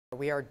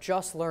We are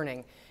just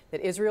learning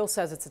that Israel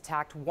says it's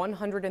attacked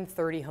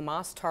 130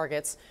 Hamas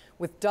targets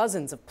with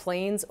dozens of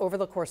planes over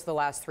the course of the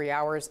last 3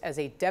 hours as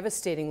a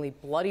devastatingly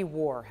bloody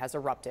war has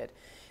erupted.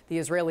 The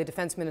Israeli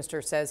defense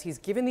minister says he's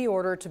given the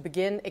order to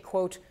begin a,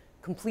 quote,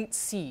 complete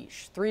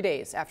siege 3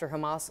 days after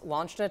Hamas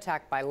launched an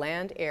attack by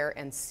land, air,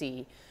 and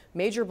sea.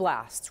 Major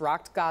blasts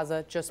rocked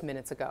Gaza just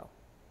minutes ago.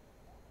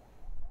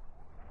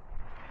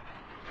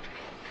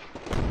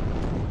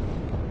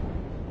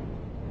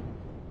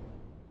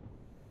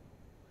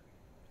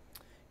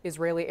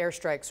 Israeli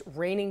airstrikes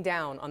raining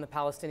down on the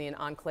Palestinian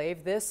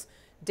enclave. This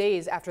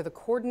days after the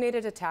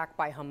coordinated attack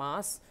by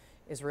Hamas.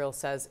 Israel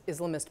says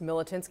Islamist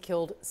militants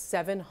killed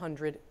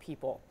 700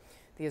 people.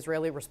 The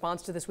Israeli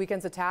response to this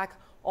weekend's attack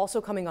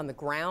also coming on the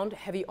ground.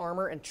 Heavy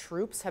armor and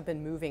troops have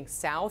been moving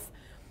south.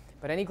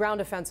 But any ground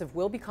offensive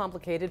will be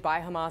complicated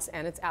by Hamas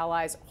and its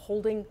allies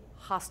holding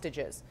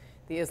hostages.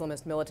 The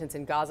Islamist militants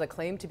in Gaza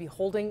claim to be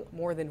holding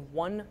more than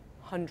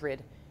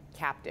 100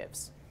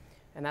 captives.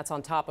 And that's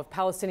on top of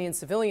Palestinian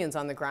civilians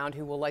on the ground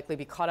who will likely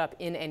be caught up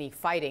in any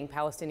fighting.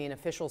 Palestinian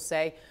officials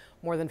say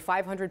more than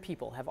 500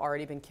 people have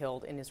already been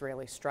killed in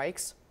Israeli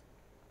strikes.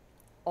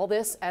 All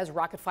this as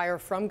rocket fire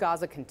from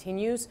Gaza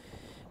continues.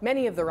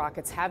 Many of the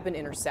rockets have been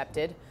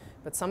intercepted,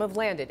 but some have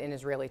landed in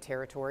Israeli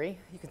territory.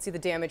 You can see the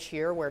damage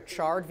here where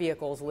charred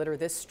vehicles litter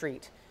this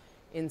street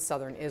in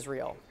southern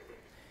Israel.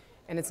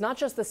 And it's not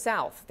just the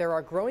south. There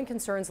are growing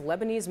concerns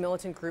Lebanese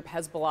militant group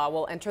Hezbollah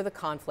will enter the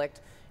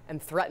conflict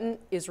and threaten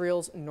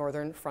Israel's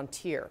northern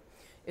frontier.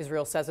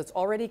 Israel says it's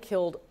already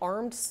killed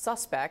armed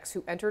suspects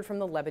who entered from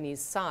the Lebanese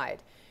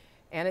side.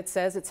 And it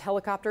says its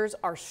helicopters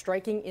are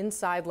striking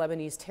inside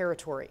Lebanese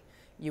territory.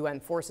 UN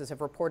forces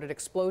have reported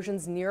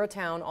explosions near a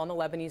town on the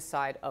Lebanese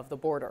side of the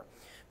border.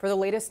 For the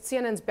latest,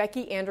 CNN's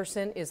Becky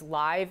Anderson is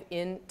live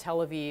in Tel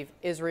Aviv,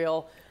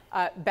 Israel.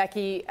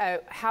 Becky,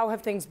 how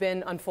have things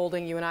been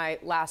unfolding? You and I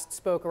last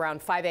spoke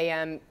around 5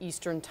 a.m.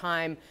 Eastern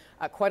time.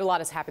 Quite a lot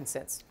has happened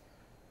since.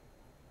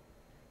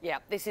 Yeah,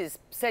 this is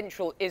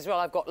central Israel.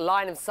 I've got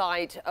line of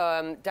sight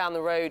down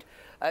the road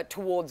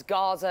towards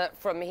Gaza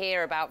from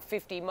here, about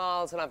 50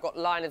 miles, and I've got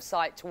line of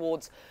sight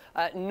towards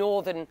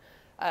northern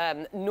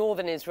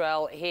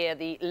Israel here,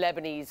 the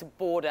Lebanese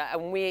border.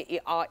 And we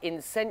are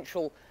in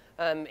central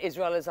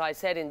Israel, as I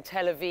said, in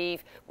Tel Aviv,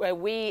 where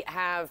we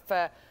have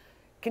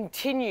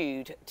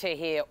continued to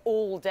hear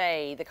all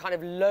day the kind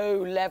of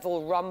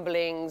low-level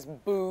rumblings,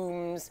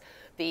 booms,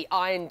 the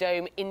Iron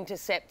Dome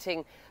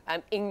intercepting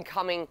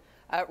incoming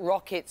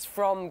rockets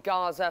from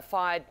Gaza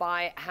fired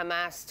by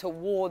Hamas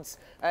towards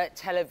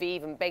Tel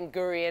Aviv and Ben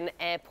Gurion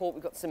Airport.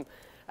 We've got some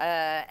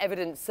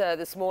evidence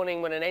this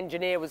morning when an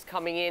engineer was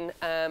coming in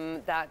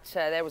that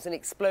there was an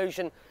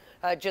explosion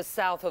just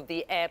south of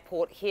the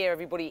airport here.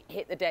 Everybody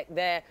hit the deck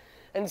there.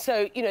 And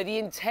so, you know, the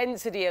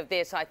intensity of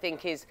this, I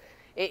think, is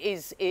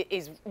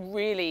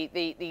really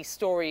the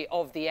story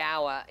of the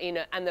hour, you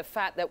know, and the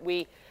fact that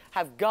we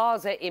have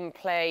Gaza in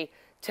play,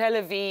 Tel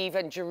Aviv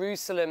and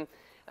Jerusalem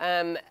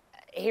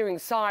hearing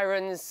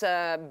sirens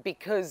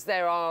because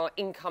there are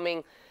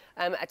incoming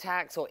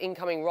attacks or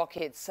incoming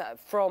rockets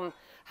from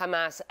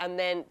Hamas, and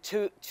then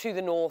to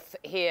the north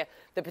here,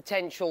 the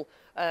potential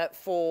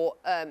for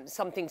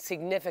something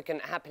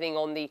significant happening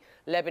on the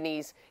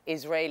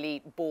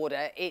Lebanese-Israeli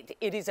border. It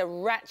is a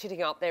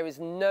ratcheting up, there is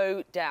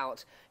no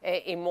doubt,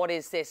 in what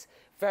is this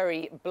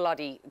very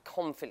bloody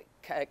conflict,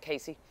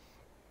 Casey.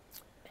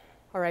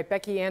 All right,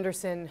 Becky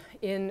Anderson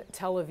in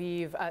Tel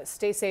Aviv.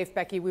 Stay safe,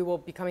 Becky. We will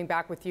be coming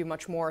back with you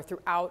much more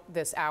throughout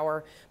this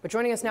hour. But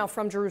joining us now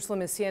from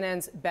Jerusalem is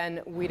CNN's Ben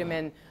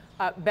Wiedemann.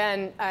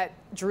 Ben,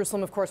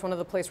 Jerusalem, of course, one of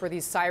the places where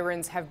these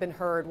sirens have been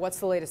heard.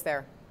 What's the latest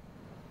there?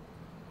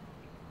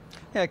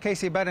 Yeah,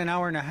 Casey, about an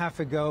hour and a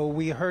half ago,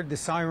 we heard the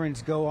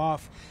sirens go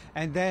off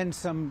and then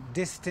some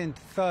distant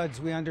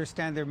thuds. We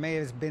understand there may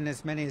have been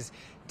as many as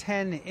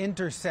 10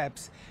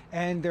 intercepts,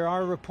 and there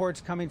are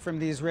reports coming from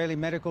the Israeli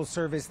Medical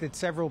Service that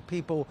several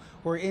people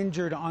were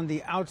injured on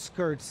the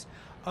outskirts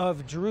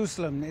of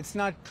Jerusalem. It's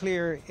not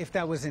clear if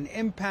that was an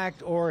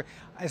impact or,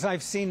 as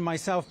I've seen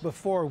myself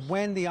before,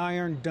 when the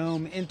Iron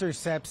Dome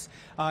intercepts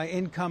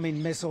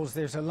incoming missiles,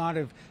 there's a lot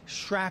of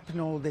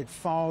shrapnel that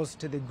falls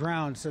to the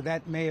ground. So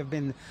that may have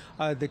been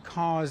the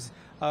cause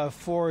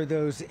for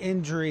those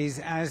injuries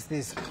as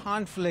this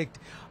conflict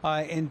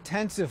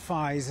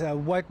intensifies.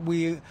 What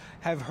we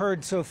have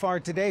heard so far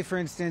today, for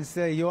instance,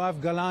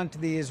 Yoav Gallant,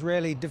 the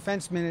Israeli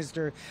defense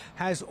minister,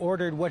 has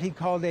ordered what he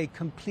called a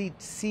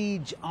complete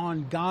siege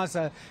on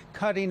Gaza,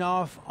 cutting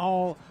off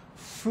all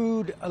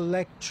food,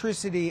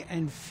 electricity,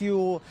 and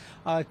fuel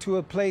to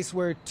a place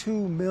where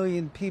 2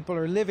 million people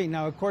are living.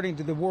 Now, according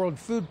to the World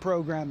Food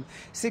Program,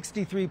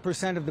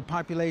 63% of the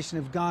population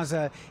of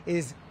Gaza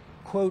is,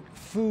 quote,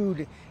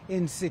 food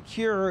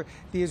insecure.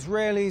 The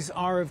Israelis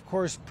are, of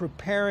course,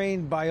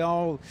 preparing, by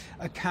all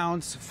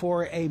accounts,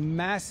 for a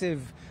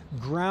massive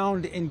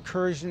ground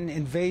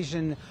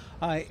invasion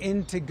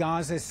into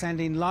Gaza,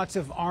 sending lots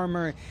of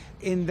armor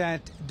in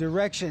that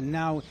direction.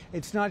 Now,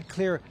 it's not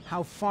clear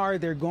how far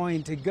they're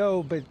going to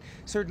go, but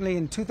certainly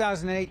in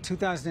 2008,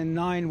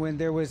 2009, when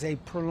there was a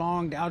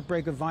prolonged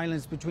outbreak of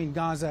violence between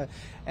Gaza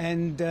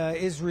and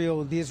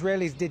Israel, the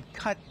Israelis did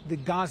cut the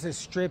Gaza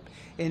Strip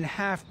in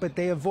half, but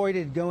they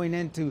avoided going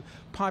into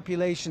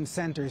population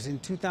centers. In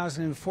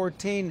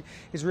 2014,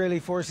 Israeli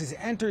forces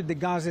entered the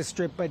Gaza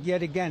Strip, but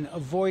yet again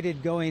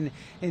avoided going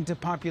into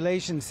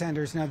population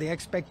centers. Now, the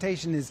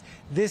expectation is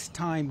this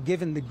time,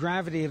 given the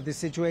gravity of the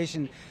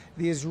situation,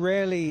 the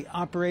Israeli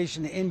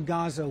operation in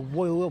Gaza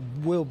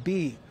will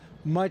be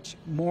much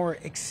more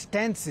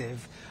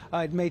extensive.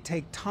 It may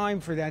take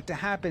time for that to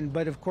happen,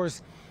 but of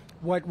course,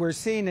 what we're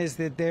seeing is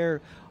that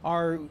there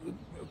are,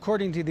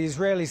 according to the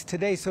Israelis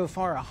today so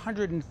far,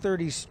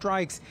 130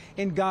 strikes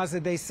in Gaza,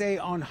 they say,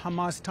 on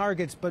Hamas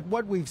targets. But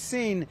what we've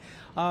seen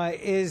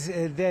is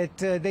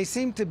that they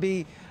seem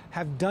to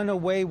have done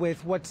away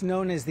with what's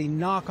known as the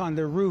knock on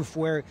the roof,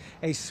 where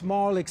a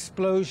small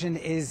explosion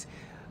is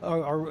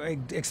or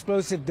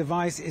explosive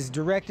device is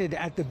directed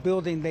at the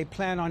building. They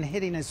plan on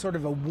hitting as sort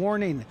of a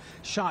warning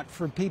shot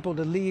for people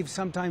to leave.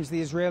 Sometimes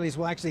the Israelis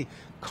will actually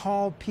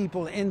call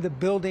people in the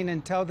building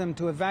and tell them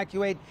to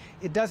evacuate.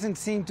 It doesn't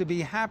seem to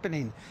be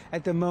happening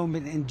at the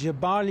moment. In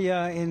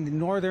Jabalia, in the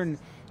northern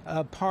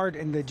part,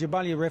 in the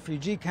Jabalia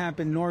refugee camp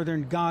in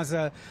northern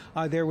Gaza,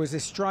 there was a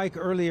strike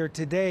earlier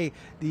today.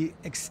 The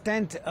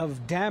extent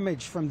of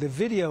damage from the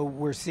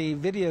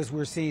videos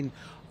we're seeing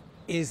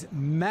is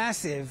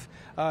massive.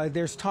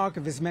 There's talk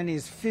of as many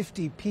as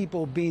 50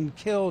 people being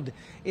killed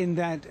in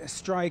that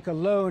strike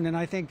alone. And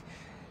I think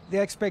the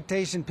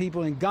expectation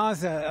people in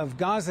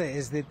Gaza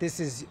is that this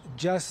is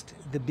just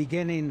the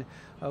beginning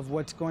of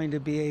what's going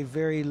to be a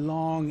very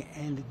long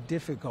and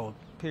difficult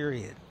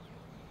period.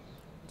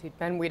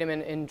 Ben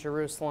Wiedemann in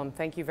Jerusalem,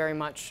 thank you very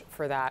much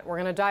for that. We're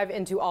going to dive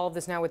into all of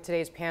this now with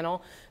today's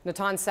panel.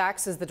 Natan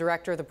Sachs is the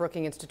director of the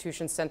Brookings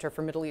Institution Center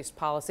for Middle East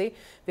Policy.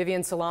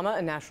 Vivian Salama,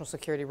 a national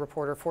security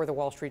reporter for The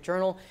Wall Street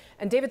Journal.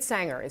 And David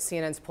Sanger is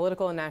CNN's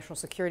political and national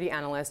security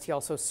analyst. He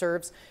also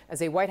serves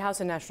as a White House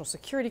and national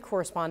security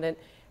correspondent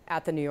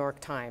at the New York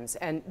Times.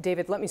 And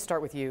David, let me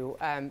start with you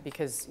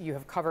because you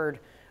have covered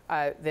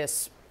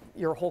this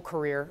your whole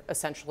career,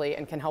 essentially,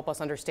 and can help us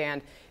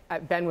understand.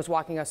 Ben was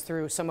walking us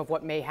through some of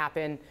what may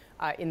happen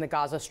in the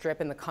Gaza Strip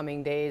in the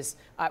coming days.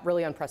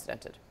 Really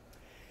unprecedented.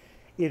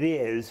 It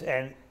is,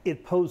 and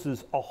it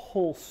poses a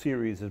whole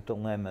series of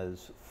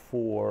dilemmas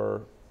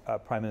for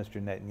Prime Minister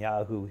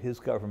Netanyahu, his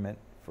government,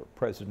 for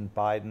President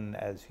Biden,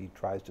 as he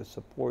tries to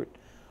support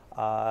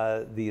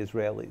the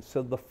Israelis.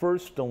 So the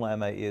first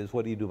dilemma is,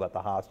 what do you do about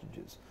the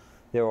hostages?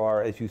 There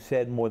are, as you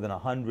said, more than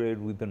 100.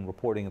 We've been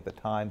reporting at the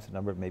Times the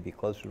number may be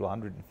closer to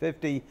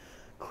 150.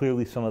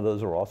 Clearly, some of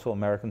those are also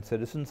American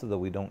citizens, although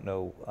we don't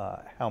know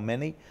how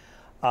many.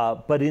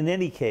 But in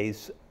any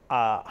case,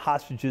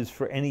 hostages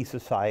for any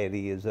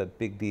society is a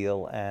big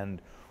deal. And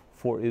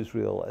for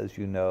Israel, as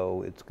you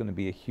know, it's going to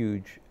be a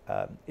huge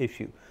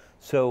issue.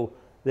 So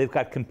they've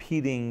got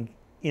competing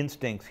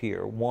instincts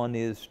here. One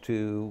is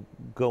to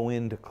go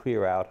in to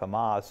clear out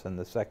Hamas, and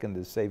the second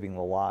is saving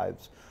the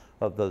lives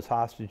of those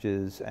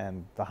hostages,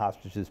 and the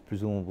hostages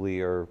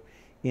presumably are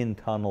in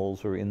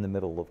tunnels or in the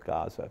middle of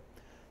Gaza.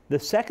 The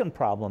second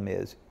problem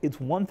is, it's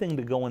one thing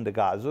to go into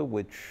Gaza,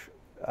 which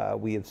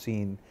we have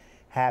seen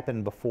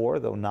happen before,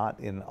 though not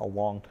in a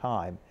long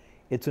time.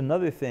 It's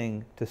another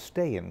thing to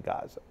stay in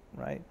Gaza,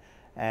 right?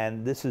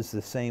 And this is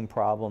the same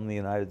problem the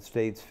United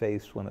States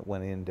faced when it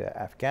went into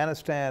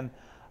Afghanistan,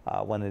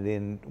 when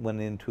it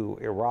went into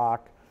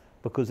Iraq,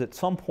 because at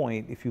some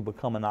point, if you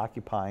become an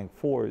occupying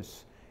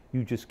force,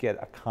 you just get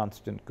a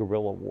constant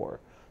guerrilla war.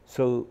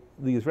 So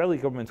the Israeli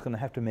government's going to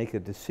have to make a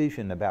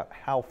decision about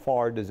how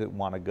far does it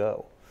want to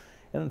go.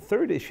 And the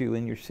third issue,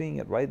 and you're seeing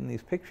it right in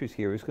these pictures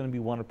here, is going to be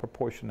one of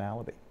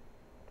proportionality.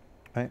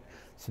 Right?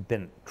 It's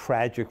been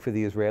tragic for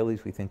the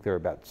Israelis. We think there are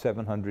about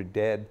 700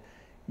 dead.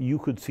 You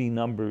could see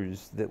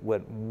numbers that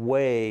went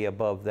way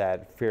above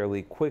that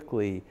fairly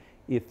quickly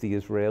if the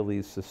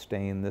Israelis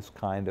sustain this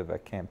kind of a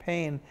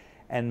campaign.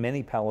 And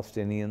many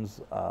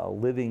Palestinians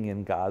living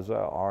in Gaza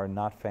are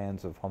not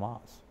fans of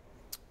Hamas.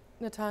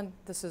 Natan,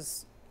 this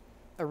is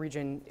a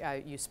region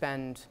you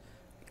spend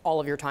all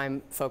of your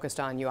time focused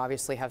on. You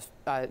obviously have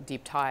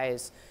deep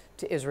ties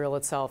to Israel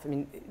itself. I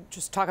mean,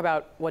 just talk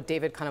about what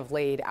David kind of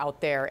laid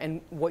out there and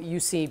what you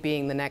see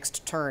being the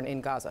next turn in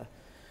Gaza.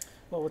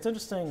 Well, what's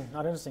interesting,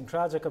 not interesting,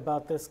 tragic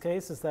about this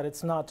case is that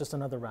it's not just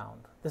another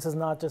round. This is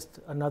not just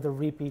another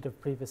repeat of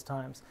previous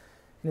times.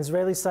 In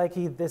Israeli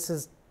psyche, this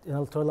is,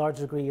 to a large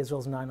degree,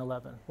 Israel's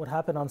 9/11. What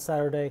happened on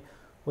Saturday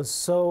was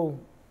so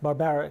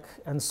barbaric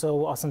and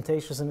so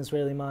ostentatious in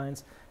Israeli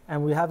minds,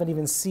 and we haven't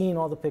even seen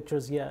all the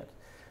pictures yet,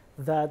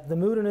 that the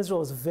mood in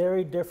Israel is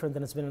very different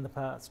than it's been in the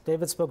past.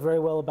 David spoke very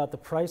well about the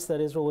price that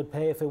Israel would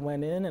pay if it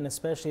went in, and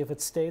especially if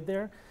it stayed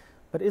there.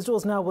 But Israel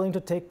is now willing to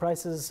take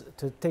prices,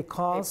 to take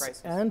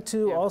costs, and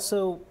to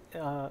also,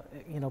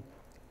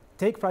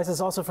 take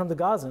prices also from the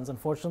Gazans,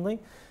 unfortunately,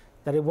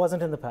 that it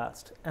wasn't in the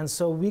past. And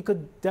so we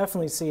could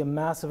definitely see a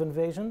massive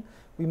invasion.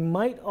 We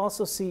might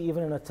also see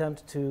even an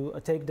attempt to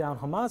take down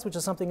Hamas, which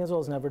is something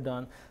Israel has never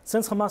done.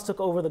 Since Hamas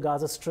took over the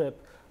Gaza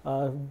Strip,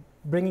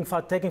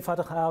 taking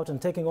Fatah out and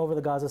taking over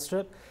the Gaza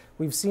Strip,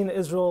 we've seen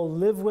Israel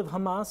live with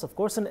Hamas, of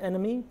course an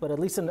enemy, but at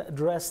least an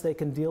address they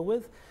can deal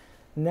with.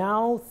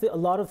 Now, a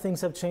lot of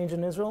things have changed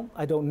in Israel.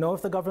 I don't know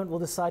if the government will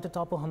decide to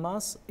topple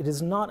Hamas. It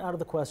is not out of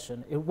the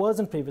question. It was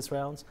in previous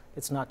rounds.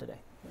 It's not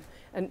today.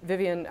 And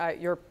Vivian,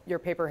 your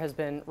paper has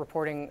been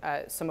reporting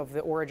some of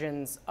the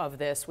origins of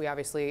this. We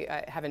obviously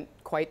haven't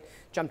quite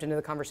jumped into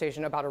the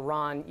conversation about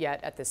Iran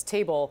yet at this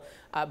table,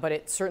 but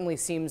it certainly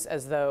seems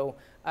as though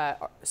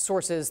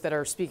sources that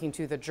are speaking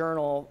to the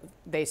journal,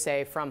 they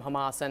say, from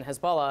Hamas and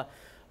Hezbollah,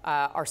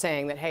 are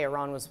saying that, hey,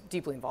 Iran was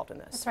deeply involved in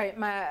this. That's right.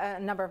 A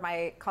number of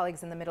my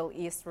colleagues in the Middle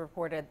East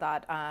reported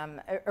that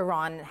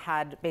Iran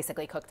had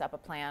basically cooked up a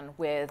plan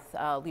with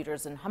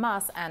leaders in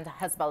Hamas and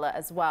Hezbollah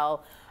as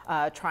well,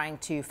 trying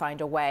to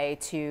find a way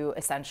to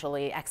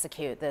essentially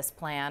execute this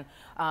plan.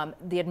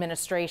 The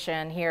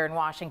administration here in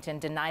Washington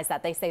denies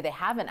that. They say they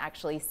haven't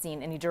actually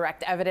seen any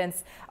direct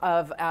evidence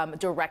of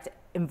direct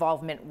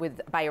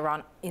involvement by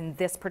Iran in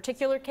this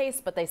particular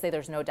case, but they say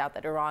there's no doubt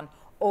that Iran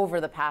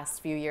over the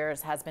past few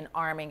years has been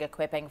arming,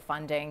 equipping,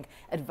 funding,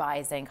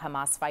 advising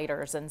Hamas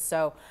fighters. And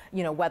so,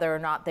 whether or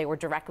not they were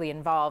directly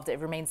involved, it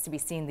remains to be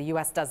seen. The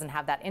U.S. doesn't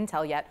have that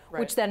intel yet,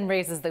 which then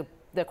raises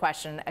the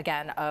question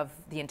again of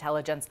the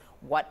intelligence,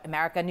 what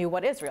America knew,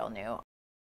 what Israel knew.